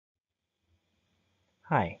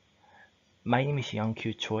Hi, my name is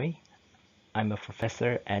Young-Kyu Choi. I'm a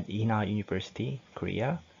professor at Ina University,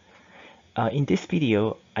 Korea. In this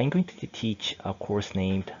video, I'm going to teach a course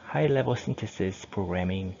named High-Level Synthesis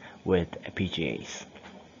Programming with FPGAs.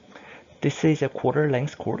 This is a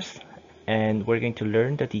quarter-length course, and we're going to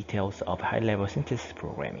learn the details of high-level synthesis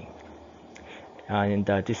programming.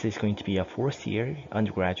 This is going to be a fourth-year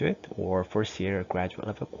undergraduate or first-year graduate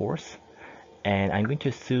level course. And I'm going to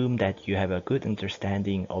assume that you have a good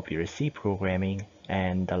understanding of your C programming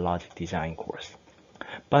and the logic design course.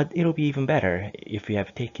 But it'll be even better if you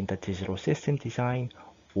have taken the digital system design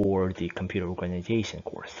or the computer organization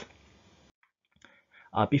course.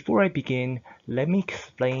 Before I begin, let me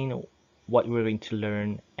explain what we're going to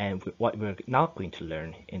learn and what we're not going to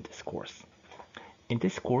learn in this course. In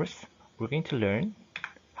this course, we're going to learn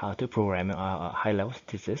how to program a high-level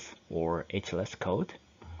synthesis or HLS code.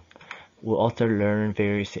 We'll also learn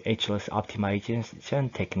various HLS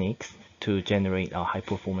optimization techniques to generate a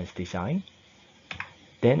high-performance design.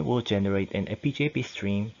 Then we'll generate an FPGA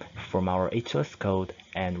bitstream from our HLS code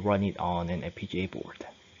and run it on an FPGA board.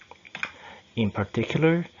 In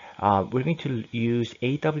particular, we're going to use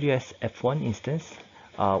AWS F1 instance,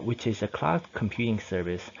 which is a cloud computing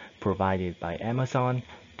service provided by Amazon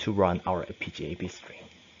to run our FPGA bitstream.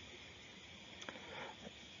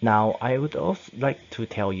 Now, I would also like to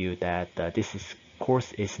tell you that this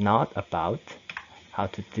course is not about how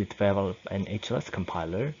to develop an HLS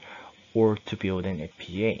compiler or to build an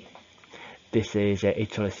FPGA. This is a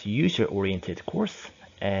HLS user-oriented course,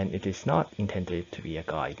 and it is not intended to be a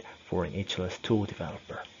guide for an HLS tool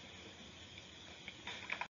developer.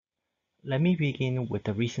 Let me begin with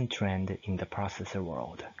the recent trend in the processor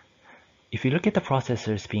world. If you look at the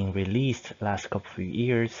processors being released last couple of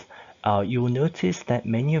years, you will notice that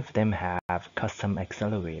many of them have custom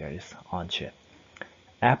accelerators on chip.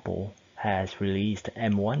 Apple has released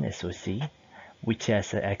M1 SoC, which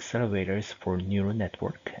has accelerators for neural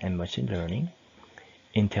network and machine learning.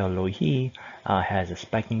 Intel Loihi has a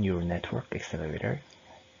spiking neural network accelerator,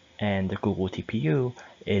 and the Google TPU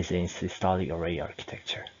is in systolic array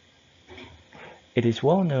architecture. It is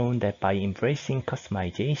well known that by embracing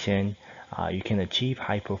customization, you can achieve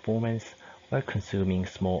high performance while consuming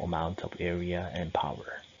small amount of area and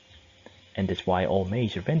power. And that's why all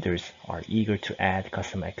major vendors are eager to add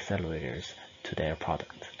custom accelerators to their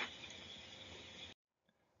products.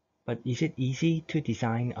 But is it easy to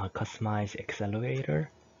design a customized accelerator?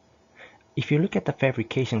 If you look at the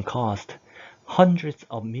fabrication cost, hundreds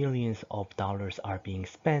of millions of dollars are being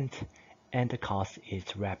spent, and the cost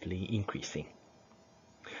is rapidly increasing.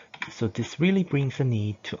 So this really brings a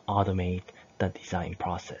need to automate the design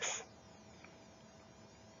process.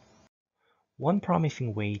 One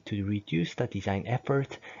promising way to reduce the design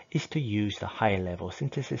effort is to use the high-level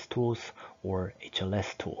synthesis tools or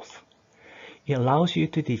HLS tools. It allows you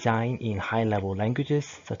to design in high-level languages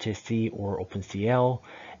such as C or OpenCL,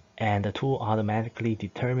 and the tool automatically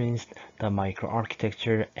determines the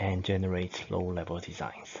microarchitecture and generates low-level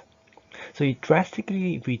designs. So it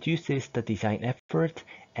drastically reduces the design effort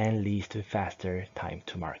and leads to faster time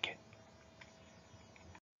to market.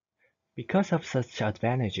 Because of such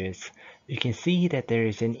advantages, you can see that there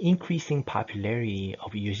is an increasing popularity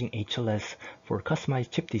of using HLS for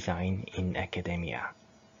customized chip design in academia.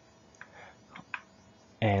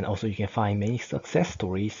 And also you can find many success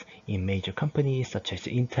stories in major companies such as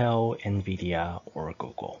Intel, Nvidia, or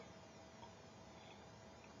Google.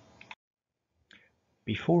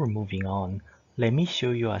 Before moving on, let me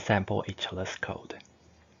show you a sample HLS code.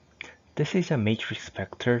 This is a matrix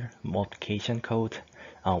vector multiplication code.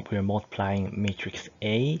 We're multiplying matrix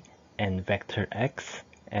A and vector X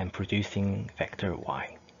and producing vector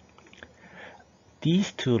Y.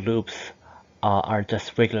 These two loops are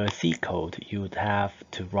just regular C code. You would have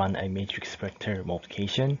to run a matrix vector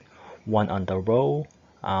multiplication, one on the row,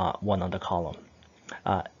 one on the column.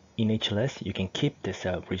 In HLS, you can keep this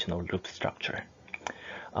original loop structure.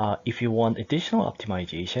 If you want additional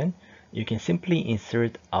optimization, you can simply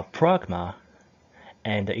insert a pragma,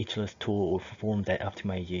 and the HLS tool will perform that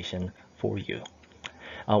optimization for you.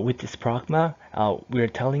 With this pragma, we're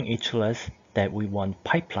telling HLS that we want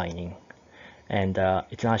pipelining, and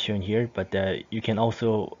it's not shown here, but you can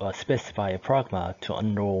also specify a pragma to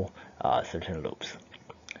unroll certain loops.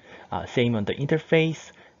 Same on the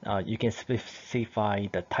interface, you can specify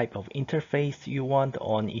the type of interface you want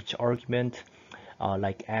on each argument,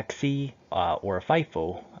 like AXI or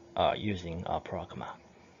FIFO using pragma.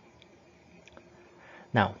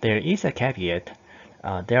 Now, there is a caveat.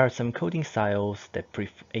 There are some coding styles that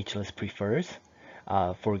HLS prefers.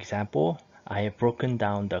 For example, I have broken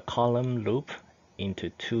down the column loop into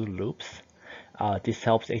two loops. this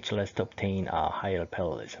helps HLS to obtain higher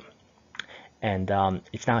parallelism. And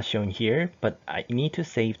it's not shown here, but I need to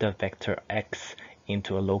save the vector x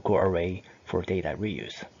into a local array for data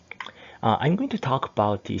reuse. I'm going to talk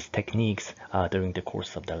about these techniques during the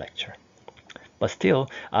course of the lecture. But still,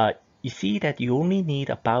 you see that you only need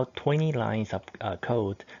about 20 lines of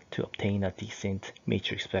code to obtain a decent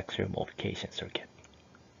matrix vector multiplication circuit.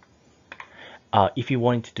 If you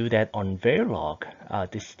want to do that on Verilog,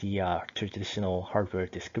 this is the traditional hardware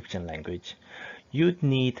description language, you'd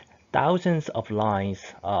need thousands of lines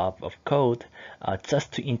of code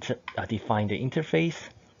just to define the interface,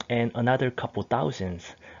 and another couple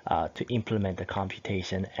thousands to implement the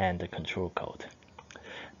computation and the control code.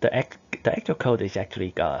 The actual code is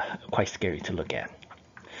actually quite scary to look at.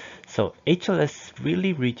 So HLS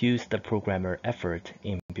really reduced the programmer effort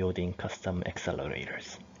in building custom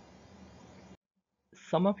accelerators.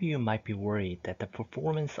 Some of you might be worried that the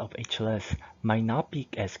performance of HLS might not be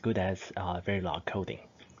as good as Verilog coding.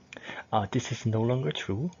 This is no longer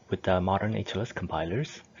true with the modern HLS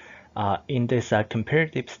compilers. In this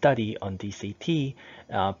comparative study on DCT,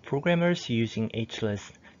 programmers using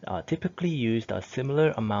HLS typically used a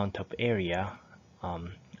similar amount of area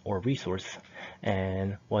or resource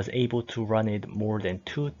and was able to run it more than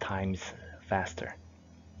 2 times faster.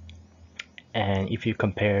 And if you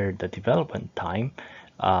compare the development time,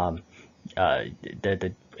 the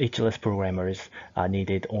HLS programmers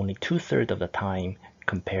needed only 2/3 of the time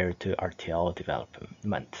compared to RTL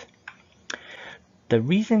development. The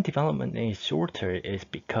reason development is shorter is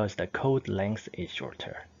because the code length is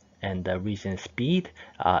shorter. And the reason speed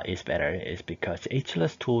is better is because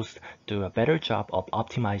HLS tools do a better job of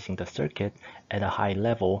optimizing the circuit at a high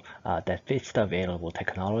level that fits the available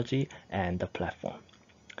technology and the platform.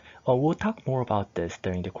 We'll talk more about this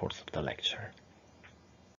during the course of the lecture.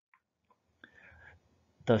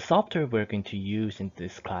 The software we're going to use in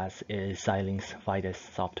this class is Xilinx Vitis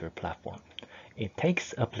software platform. It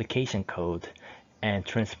takes application code and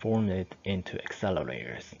transforms it into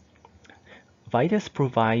accelerators. Vitis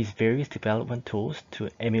provides various development tools to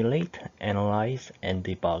emulate, analyze, and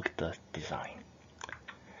debug the design.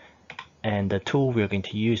 And the tool we're going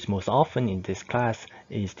to use most often in this class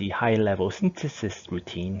is the high-level synthesis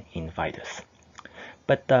routine in Vitis.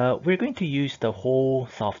 But we're going to use the whole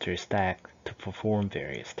software stack to perform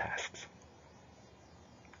various tasks.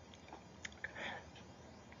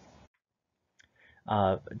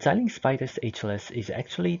 Xilinx Vitis HLS is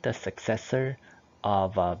actually the successor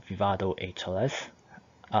of Vivado HLS.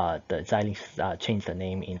 The Xilinx changed the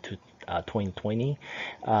name into 2020.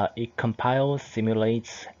 It compiles,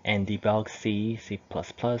 simulates, and debugs C, C++,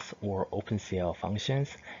 or OpenCL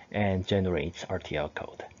functions and generates RTL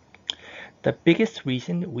code. The biggest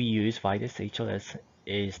reason we use Vitis HLS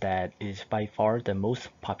is that it is by far the most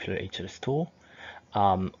popular HLS tool.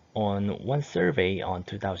 On one survey on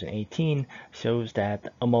 2018 shows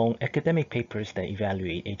that among academic papers that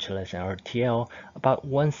evaluate HLS and RTL, about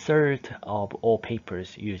 1/3 of all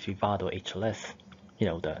papers use Vivado HLS,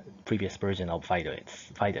 the previous version of Vitis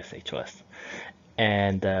HLS.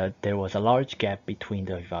 And there was a large gap between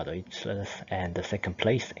the Vivado HLS and the second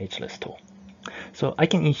place HLS tool. So I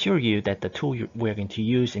can assure you that the tool we're going to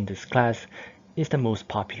use in this class is the most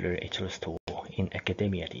popular HLS tool in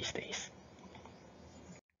academia these days.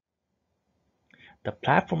 The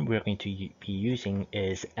platform we're going to be using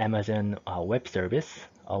is Amazon Web Service,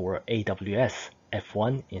 or AWS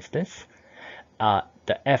F1 instance.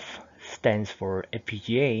 The F stands for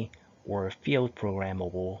FPGA, or Field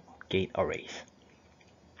Programmable Gate Arrays.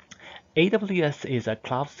 AWS is a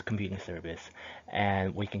cloud computing service,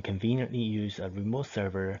 and we can conveniently use a remote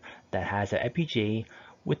server that has an FPGA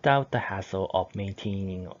without the hassle of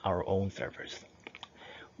maintaining our own servers.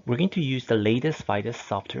 We're going to use the latest Vitis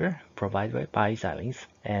software provided by Xilinx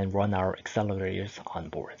and run our accelerators on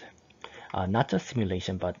board. Not just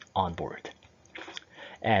simulation, but on board.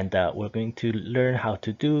 And we're going to learn how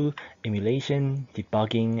to do emulation,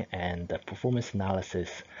 debugging, and the performance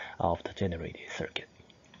analysis of the generated circuit.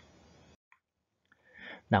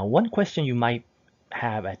 Now, one question you might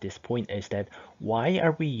have at this point is that why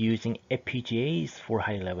are we using FPGAs for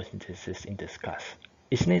high-level synthesis in this class?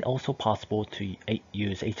 Isn't it also possible to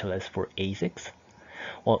use HLS for ASICs?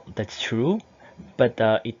 Well, that's true, but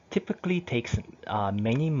it typically takes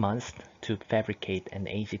many months to fabricate an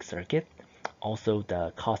ASIC circuit. Also,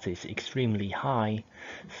 the cost is extremely high,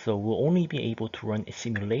 so we'll only be able to run a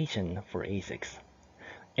simulation for ASICs.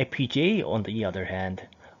 FPGA, on the other hand,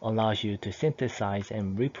 allows you to synthesize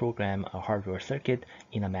and reprogram a hardware circuit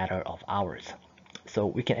in a matter of hours. So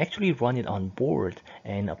we can actually run it on board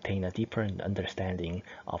and obtain a deeper understanding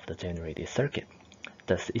of the generated circuit.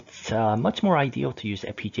 Thus, it's much more ideal to use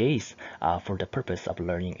FPGAs for the purpose of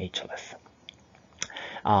learning HLS.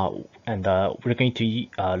 And we're going to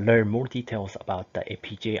learn more details about the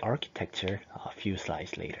FPGA architecture a few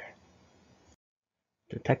slides later.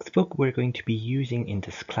 The textbook we're going to be using in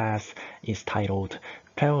this class is titled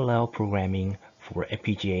Parallel Programming for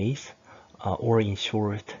FPGAs, or in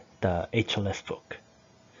short, the HLS book.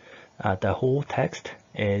 The whole text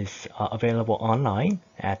is available online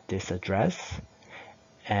at this address,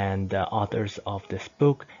 and the authors of this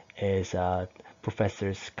book is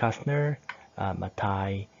Professors Kastner,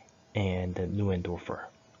 Matai, and Neuendorfer.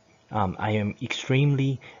 I am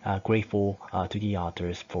extremely grateful to the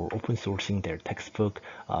authors for open sourcing their textbook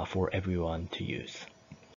for everyone to use.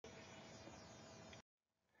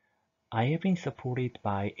 I have been supported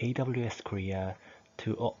by AWS Korea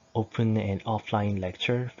to open an offline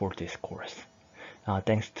lecture for this course.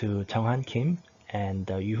 Thanks to Changhan Kim and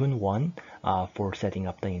Yuhun Won for setting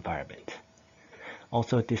up the environment.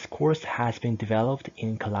 Also, this course has been developed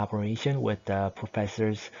in collaboration with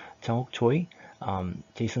Professors Chang-Hook Choi,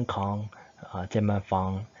 Jason Kong, Jianman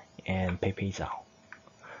Fang, and Peipei Zhao.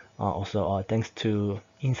 Also, thanks to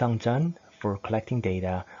In-Sang Zhen for collecting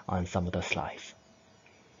data on some of the slides.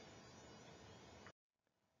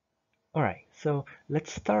 Alright, so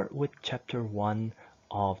let's start with Chapter 1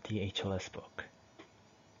 of the HLS book.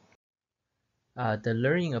 The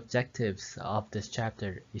learning objectives of this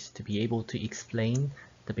chapter is to be able to explain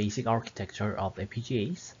the basic architecture of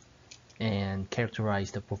FPGAs and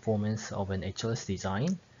characterize the performance of an HLS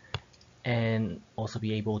design, and also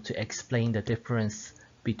be able to explain the difference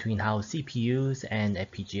between how CPUs and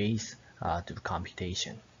FPGAs do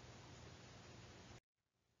computation.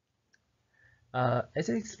 As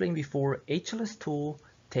I explained before, HLS tool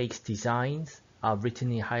takes designs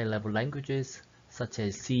written in high-level languages such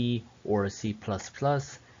as C or C++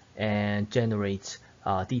 and generates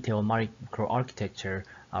detailed microarchitecture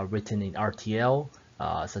written in RTL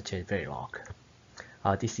such as Verilog.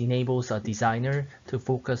 This enables a designer to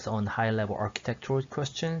focus on high-level architectural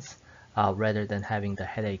questions rather than having the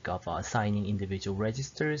headache of assigning individual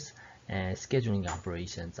registers and scheduling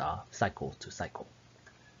operations cycle to cycle.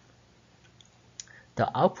 The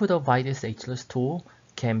output of Vitis HLS tool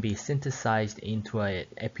can be synthesized into an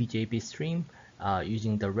FPGA bitstream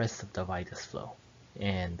using the rest of the Vitis flow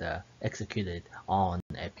and executed on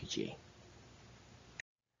FPGA.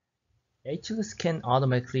 HLS can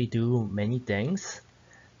automatically do many things.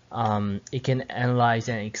 It can analyze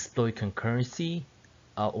and exploit concurrency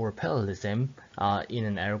or parallelism in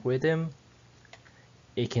an algorithm.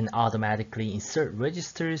 It can automatically insert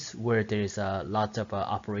registers where there's lots of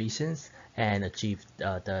operations and achieve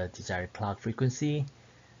the desired clock frequency,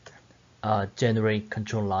 generate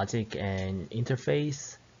control logic and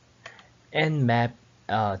interface, and map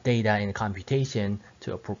data and computation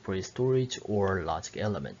to appropriate storage or logic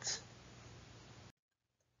elements.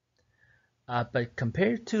 But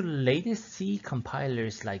compared to latest C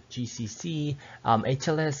compilers like GCC,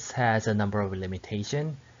 HLS has a number of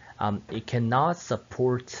limitations. It cannot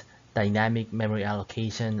support dynamic memory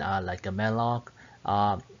allocation like a malloc.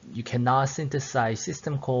 You cannot synthesize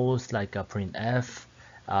system calls like a printf,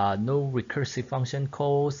 no recursive function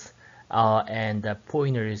calls, and the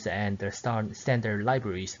pointers and the standard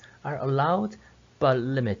libraries are allowed but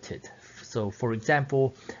limited. So for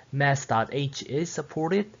example, math.h is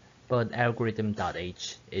supported, but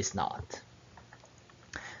algorithm.h is not.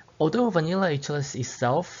 Although vanilla HLS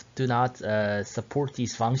itself do not support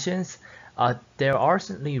these functions, there are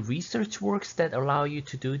certainly research works that allow you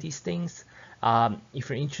to do these things. If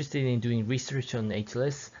you're interested in doing research on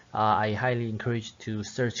HLS, I highly encourage to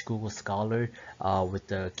search Google Scholar with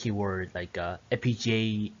the keyword like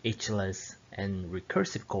FPGA, HLS, and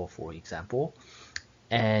recursive call, for example,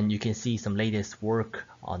 and you can see some latest work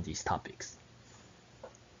on these topics.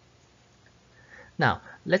 Now,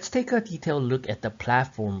 let's take a detailed look at the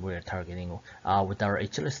platform we're targeting with our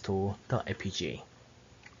HLS tool, the FPGA.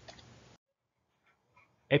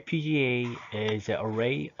 FPGA is an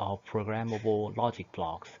array of programmable logic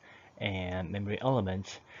blocks and memory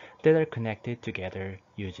elements that are connected together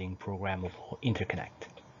using programmable interconnect.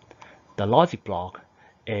 The logic block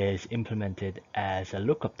is implemented as a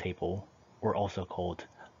lookup table, or also called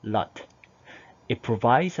LUT. It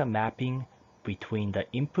provides a mapping between the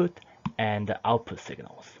input and the output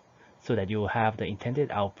signals so that you will have the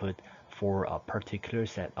intended output for a particular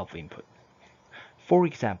set of input. For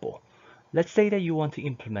example, let's say that you want to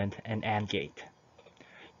implement an AND gate.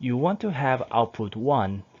 You want to have output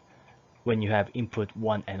 1 when you have input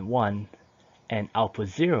 1 and 1, and output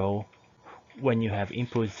 0 when you have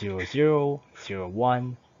input 0, 0, 0,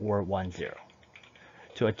 1, or 1, 0.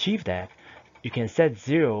 To achieve that, You can set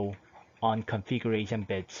 0 on configuration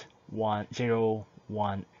bits 1, 0,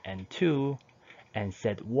 1, and 2, and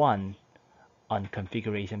set 1 on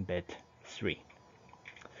configuration bit 3.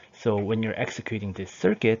 So when you're executing this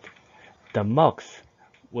circuit, the mux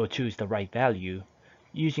will choose the right value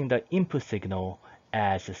using the input signal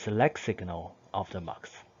as a select signal of the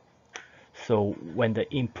mux. So when the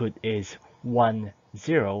input is 1,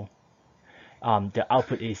 0, the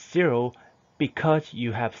output is 0 because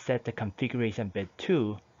you have set the configuration bit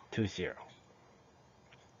 2 to 0.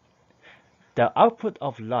 The output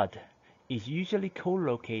of LUT is usually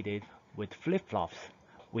co-located with flip-flops,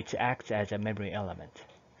 which acts as a memory element.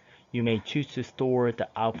 You may choose to store the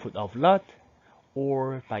output of LUT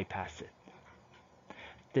or bypass it.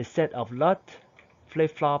 The set of LUT,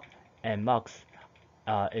 flip-flop, and mux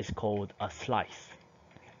is called a slice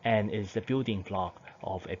and is the building block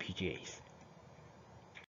of FPGAs.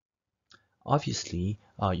 Obviously,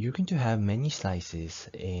 you're going to have many slices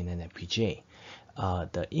in an FPGA.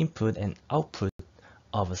 The input and output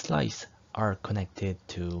of a slice are connected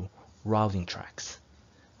to routing tracks,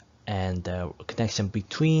 and the connection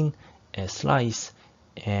between a slice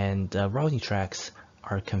and the routing tracks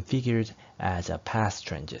are configured as a pass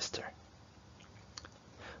transistor.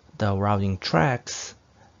 The routing tracks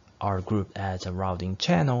are grouped as a routing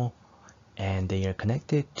channel, and they are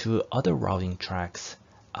connected to other routing tracks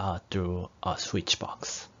through a switch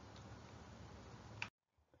box.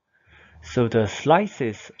 So the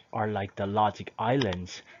slices are like the logic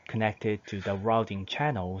islands connected to the routing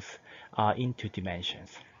channels in 2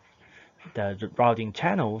 dimensions. The routing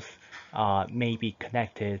channels may be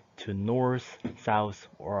connected to north, south,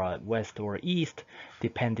 or west or east,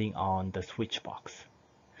 depending on the switch box.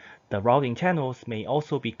 The routing channels may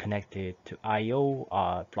also be connected to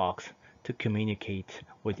I/O blocks to communicate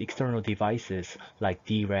with external devices like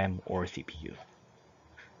DRAM or CPU.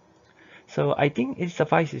 So I think it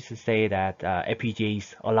suffices to say that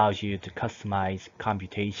FPGAs allows you to customize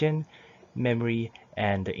computation, memory,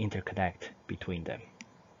 and the interconnect between them.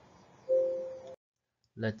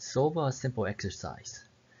 Let's solve a simple exercise.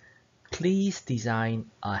 Please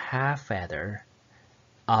design a half adder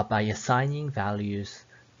by assigning values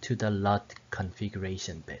to the LUT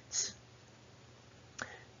configuration bits.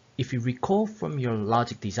 If you recall from your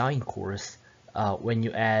logic design course, when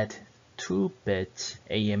you add 2 bits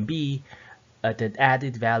A and B, the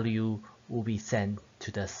added value will be sent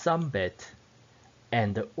to the sum bit,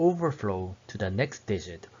 and the overflow to the next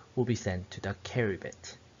digit will be sent to the carry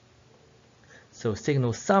bit. So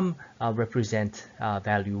signal sum represent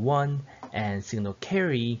value 1, and signal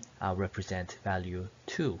carry represent value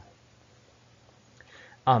 2.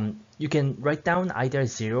 You can write down either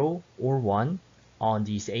 0 or 1 on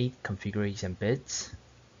these 8 configuration bits.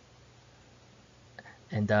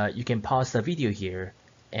 And you can pause the video here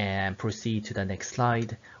and proceed to the next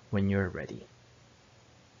slide when you're ready.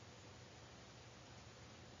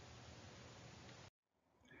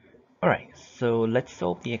 Alright, so let's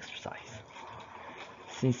solve the exercise.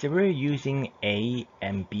 Since we're using A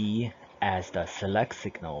and B as the select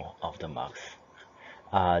signal of the mux,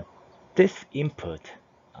 this input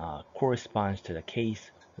corresponds to the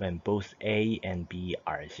case when both A and B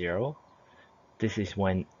are 0. This is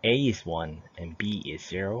when A is 1 and B is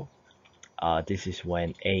 0. This is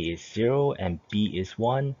when A is 0 and B is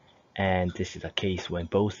 1. And this is a case when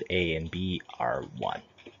both A and B are 1.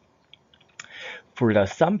 For the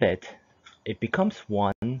sum bit, it becomes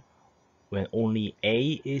 1 when only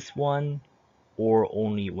A is 1 or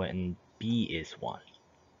only when B is 1.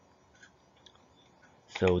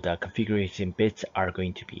 So the configuration bits are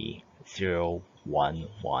going to be 0, 1,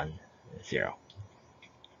 1, 0.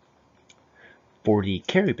 For the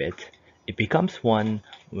carry bit, it becomes 1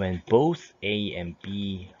 when both A and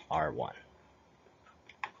B are 1.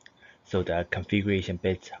 So the configuration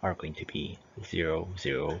bits are going to be 0,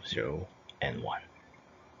 0, 0, and 1.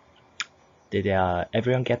 Did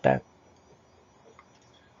everyone get that?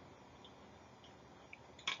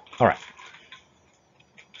 Alright.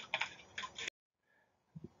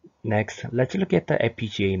 Next, let's look at the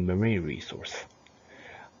FPGA memory resource.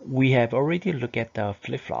 We have already looked at the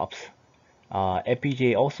flip-flops.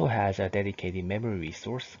 FPGA also has a dedicated memory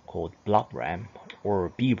resource called block RAM, or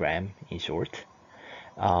BRAM in short.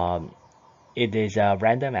 It is a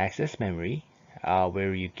random access memory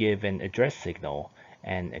where you give an address signal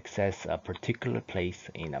and access a particular place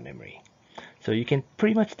in a memory. So you can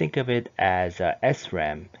pretty much think of it as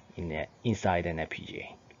SRAM inside an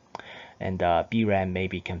FPGA. And BRAM may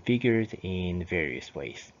be configured in various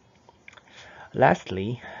ways.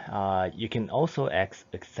 Lastly, you can also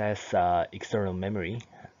access external memory.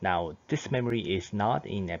 Now, this memory is not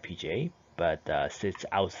in FPGA, but sits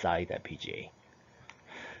outside the FPGA.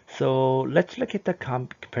 So let's look at the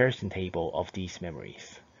comparison table of these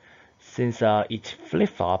memories. Since each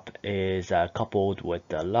flip-flop is coupled with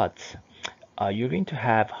the LUTs, you're going to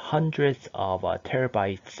have hundreds of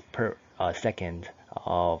terabytes per second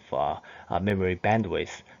of memory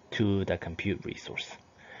bandwidth to the compute resource.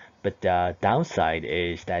 But the downside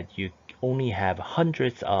is that you only have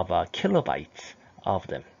hundreds of kilobytes of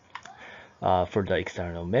them. For the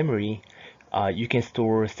external memory, you can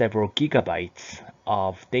store several gigabytes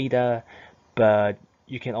of data, but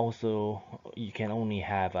you can only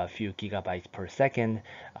have a few gigabytes per second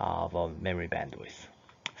of memory bandwidth.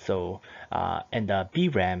 So and the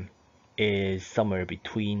VRAM is somewhere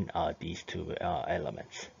between these two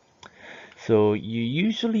elements. So you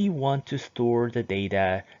usually want to store the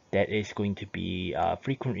data that is going to be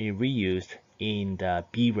frequently reused in the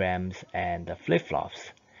VRAMs and the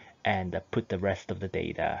flip-flops, and put the rest of the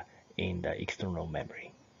data in the external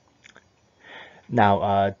memory.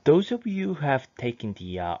 Now, those of you who have taken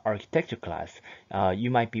the architecture class,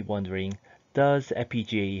 you might be wondering, does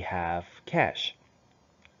FPGA have cache?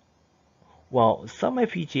 Well, some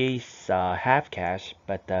FPGAs have cache,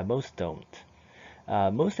 but most don't.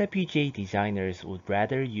 Most FPGA designers would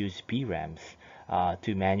rather use VRAMs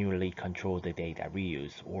to manually control the data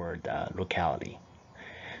reuse or the locality.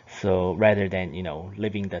 So rather than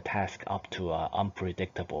leaving the task up to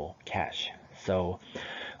unpredictable cache. So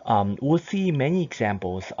we'll see many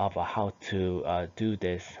examples of how to do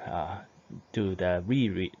this, do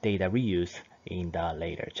the data reuse in the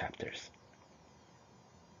later chapters.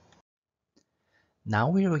 Now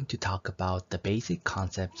we're going to talk about the basic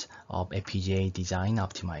concepts of FPGA design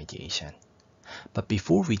optimization. But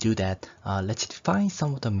before we do that, let's define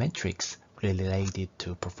some of the metrics related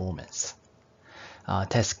to performance.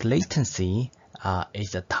 Task latency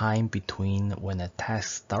is the time between when a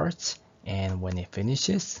task starts and when it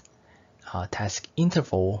finishes. Task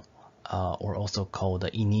interval, or also called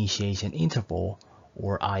the initiation interval,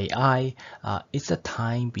 or II, is the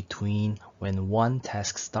time between when one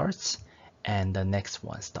task starts and the next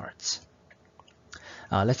one starts.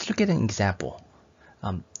 Let's look at an example.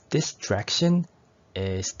 This direction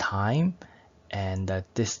is time, and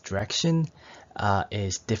this direction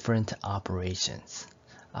is different operations.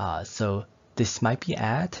 So this might be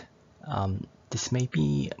add, this may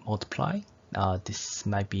be multiply, this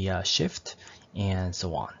might be a shift, and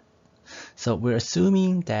so on. So we're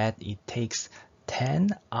assuming that it takes 10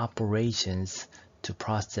 operations to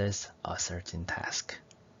process a certain task.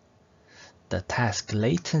 The task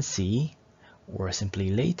latency, or simply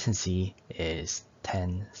latency, is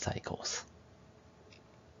 10 cycles.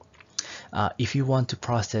 If you want to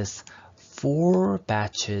process 4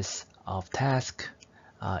 batches of tasks,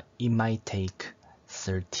 it might take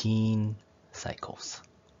 13 cycles.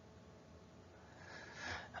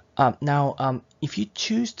 Now, if you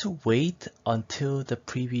choose to wait until the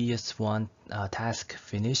previous one task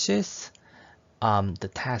finishes,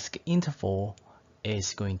 the task interval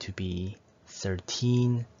is going to be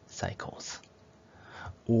 13 cycles.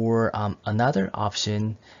 Or another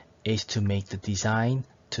option is to make the design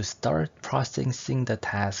to start processing the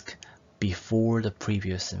task before the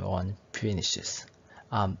previous one finishes.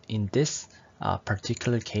 In this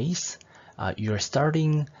particular case, you're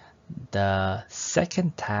starting the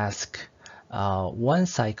second task 1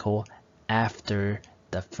 cycle after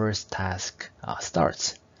the first task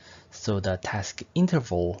starts. So the task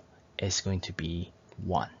interval is going to be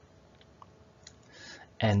 1.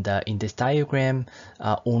 And in this diagram,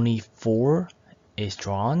 only 4 is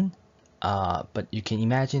drawn, but you can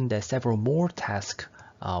imagine that several more tasks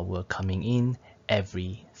will coming in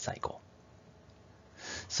every cycle.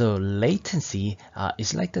 So latency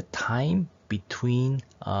is like the time between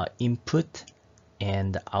input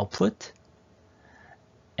and output,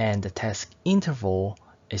 and the task interval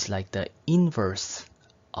is like the inverse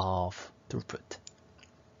of throughput.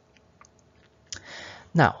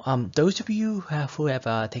 Now, those of you who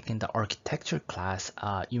have taken the architecture class,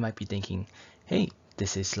 you might be thinking, hey,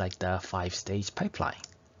 this is like the 5-stage pipeline.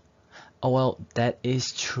 Oh, well, that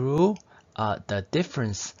is true. The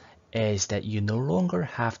difference is that you no longer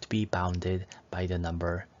have to be bounded by the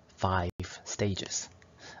number 5 stages.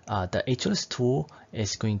 The HLS tool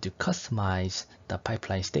is going to customize the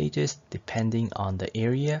pipeline stages depending on the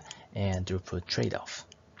area and throughput trade-off.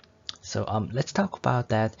 So let's talk about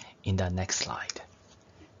that in the next slide.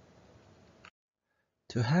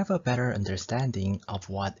 To have a better understanding of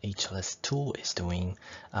what HLS tool is doing,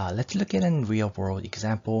 let's look at a real-world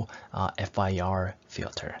example, FIR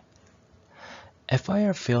filter.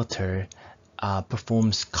 FIR filter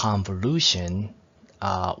performs convolution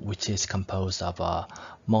which is composed of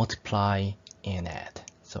multiply and add.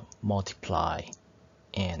 So multiply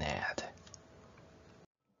and add.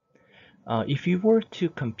 If you were to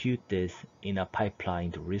compute this in a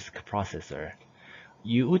pipelined RISC processor,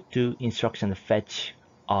 you would do instruction fetch,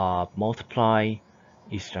 multiply,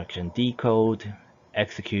 instruction decode,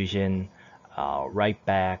 execution, write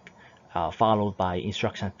back, followed by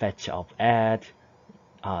instruction fetch of add,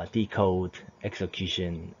 decode,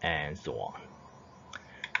 execution, and so on.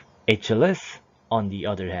 HLS, on the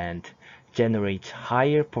other hand, generates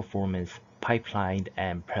higher performance pipelined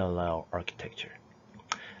and parallel architecture.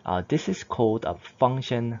 This is called a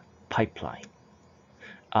function pipeline.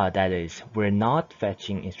 That is, we're not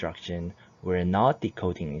fetching instruction, we're not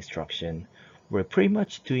decoding instruction, we're pretty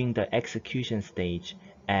much doing the execution stage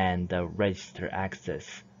and the register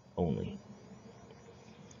access only.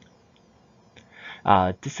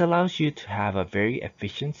 This allows you to have a very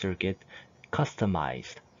efficient circuit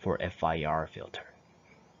customized for FIR filter.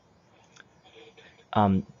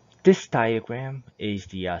 This diagram is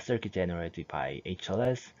the circuit generated by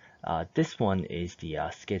HLS. This one is the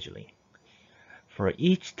scheduling. For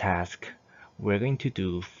each task, we're going to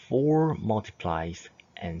do 4 multiplies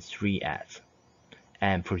and 3 adds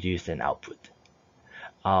and produce an output.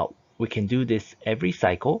 We can do this every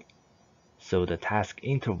cycle, so the task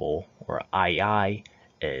interval, or II,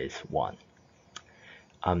 is 1.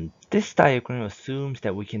 This diagram assumes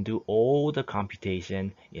that we can do all the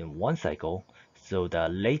computation in one cycle, so the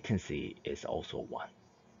latency is also 1.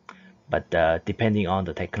 But depending on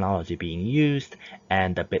the technology being used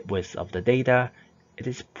and the bit width of the data, it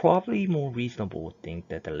is probably more reasonable to think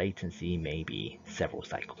that the latency may be several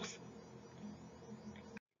cycles.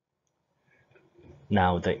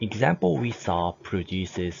 Now, the example we saw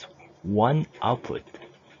produces one output,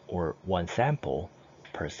 or one sample,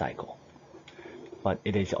 per cycle. But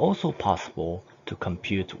it is also possible to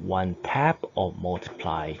compute one tap of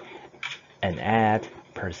multiply and add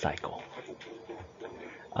per cycle.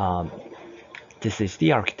 This is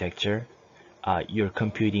the architecture. You're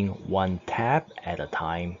computing one tab at a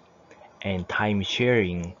time and time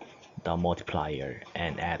sharing the multiplier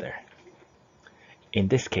and adder. In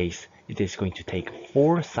this case, it is going to take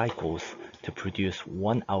 4 cycles to produce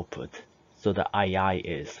one output, so the II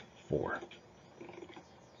is 4.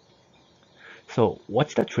 So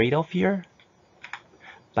what's the trade-off here?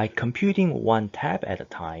 By computing one tab at a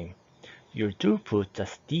time, your throughput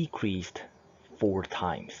just decreased 4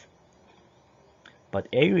 times. But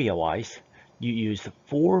area-wise, you use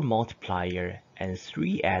 4 multiplier and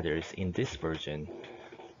 3 adders in this version,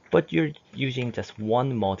 but you're using just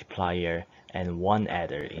 1 multiplier and 1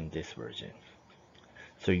 adder in this version.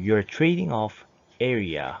 So you're trading off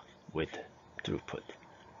area with throughput.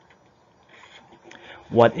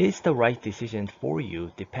 What is the right decision for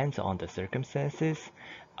you depends on the circumstances,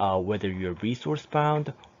 whether you're resource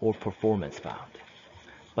bound or performance bound.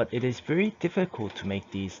 But it is very difficult to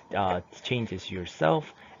make these changes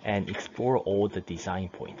yourself and explore all the design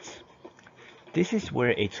points. This is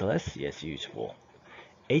where HLS is useful.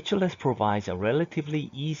 HLS provides a relatively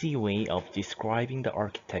easy way of describing the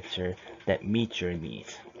architecture that meets your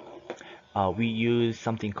needs. We use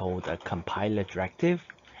something called a compiler directive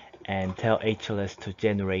and tell HLS to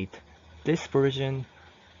generate this version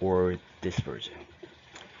or this version.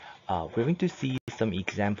 We're going to see some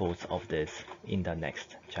examples of this in the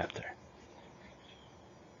next chapter.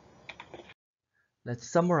 Let's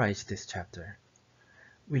summarize this chapter.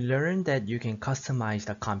 We learned that you can customize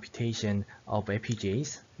the computation of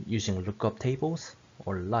FPGAs using lookup tables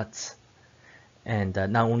or LUTs. And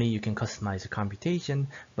not only you can customize the computation,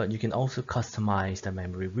 but you can also customize the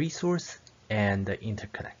memory resource and the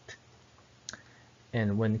interconnect.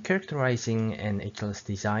 And when characterizing an HLS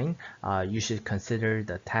design, you should consider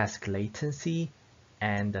the task latency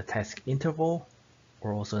and the task interval,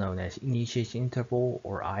 or also known as initiation interval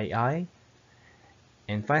or II.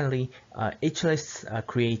 And finally, HLS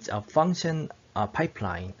creates a function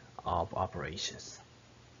pipeline of operations.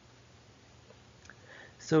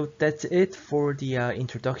 So that's it for the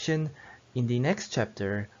introduction. In the next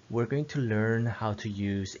chapter, we're going to learn how to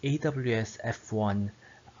use AWS F1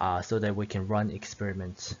 so that we can run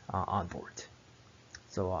experiments on board.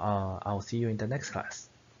 So I'll see you in the next class.